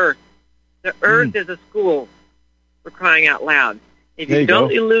the earth. The earth is a school, for crying out loud. If you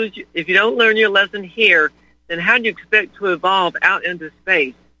don't learn your lesson here, then how do you expect to evolve out into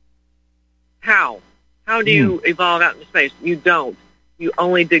space? How? How do you evolve out into space? You don't. You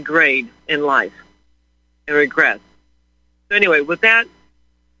only degrade in life and regress. So anyway, with that,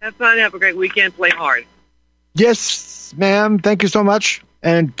 have fun. Have a great weekend. Play hard. Yes, ma'am. Thank you so much.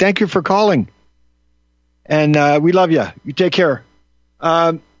 And thank you for calling. And we love you. You take care.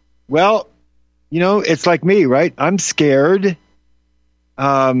 Well, it's like me, right? I'm scared.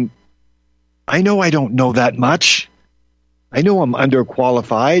 I know I don't know that much. I know I'm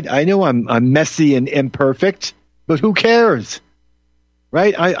underqualified. I know I'm messy and imperfect, but who cares?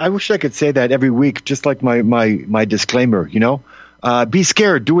 Right? I wish I could say that every week, just like my disclaimer, be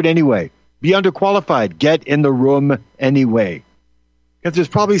scared. Do it anyway. Be underqualified. Get in the room anyway. Because there's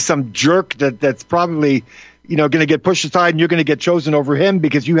probably some jerk that's probably, going to get pushed aside and you're going to get chosen over him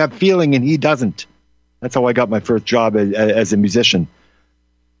because you have feeling and he doesn't. That's how I got my first job as a musician.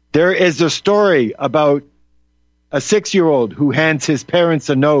 There is a story about a 6-year-old who hands his parents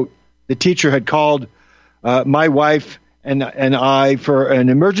a note. The teacher had called my wife and I for an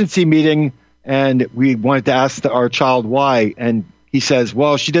emergency meeting, and we wanted to ask our child why. And he says,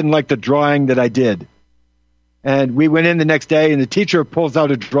 well, she didn't like the drawing that I did. And we went in the next day, and the teacher pulls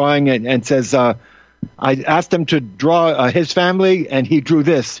out a drawing and says, I asked him to draw his family, and he drew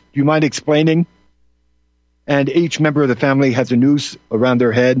this. Do you mind explaining? And each member of the family has a noose around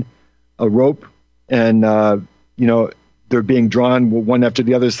their head, a rope, and, they're being drawn one after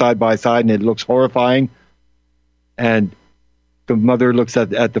the other side by side, and it looks horrifying. And the mother looks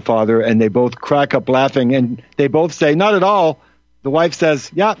at the father, and they both crack up laughing, and they both say, not at all. The wife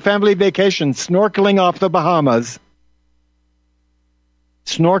says, yeah, family vacation, snorkeling off the Bahamas.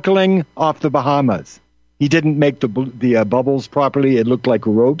 Snorkeling off the Bahamas. He didn't make the bubbles properly. It looked like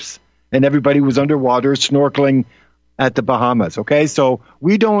ropes. And everybody was underwater snorkeling at the Bahamas. Okay, so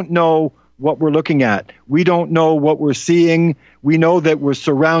we don't know what we're looking at. We don't know what we're seeing. We know that we're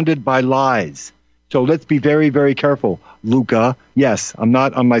surrounded by lies. So let's be very, very careful. Luca, yes, I'm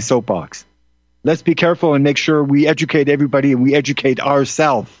not on my soapbox. Let's be careful and make sure we educate everybody and we educate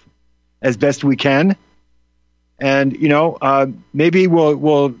ourselves as best we can. And, maybe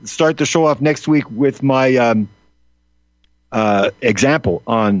we'll start the show off next week with my example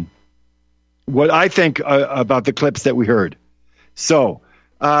on what I think about the clips that we heard. So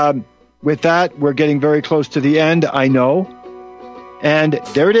with that, we're getting very close to the end, I know. And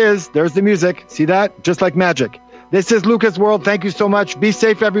there it is. There's the music. See that? Just like magic. This is Luca's World. Thank you so much. Be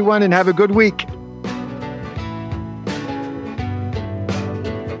safe, everyone, and have a good week.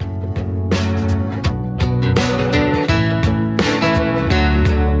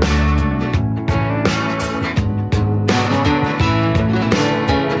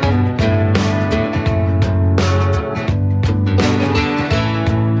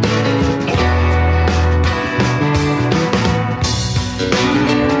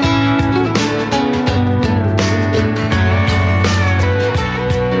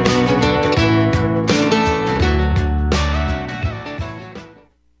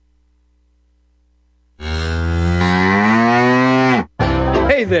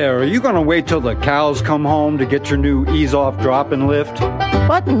 Are you going to wait till the cows come home to get your new ease-off drop-and lift?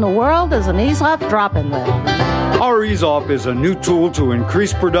 What in the world is an ease-off drop-and lift? Our ease-off is a new tool to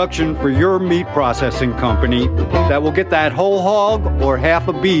increase production for your meat processing company that will get that whole hog or half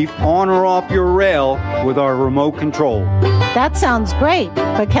a beef on or off your rail with our remote control. That sounds great,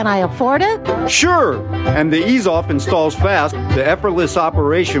 but can I afford it? Sure! And the ease-off installs fast. The effortless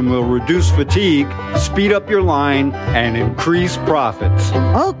operation will reduce fatigue, speed up your line, and increase profits.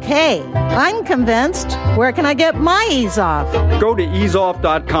 Okay, I'm convinced. Where can I get my ease-off? Go to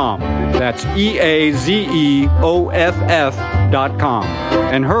easeoff.com. That's EAZEOFF.com.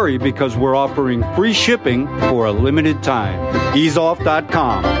 And hurry because we're offering free shipping for a limited time.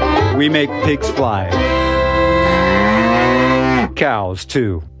 Easeoff.com. We make pigs fly. Cows,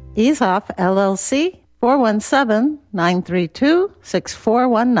 too. Ease-Off, LLC,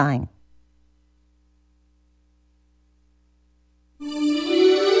 417-932-6419.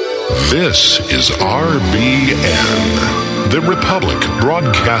 This is RBN, the Republic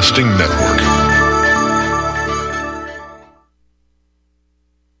Broadcasting Network.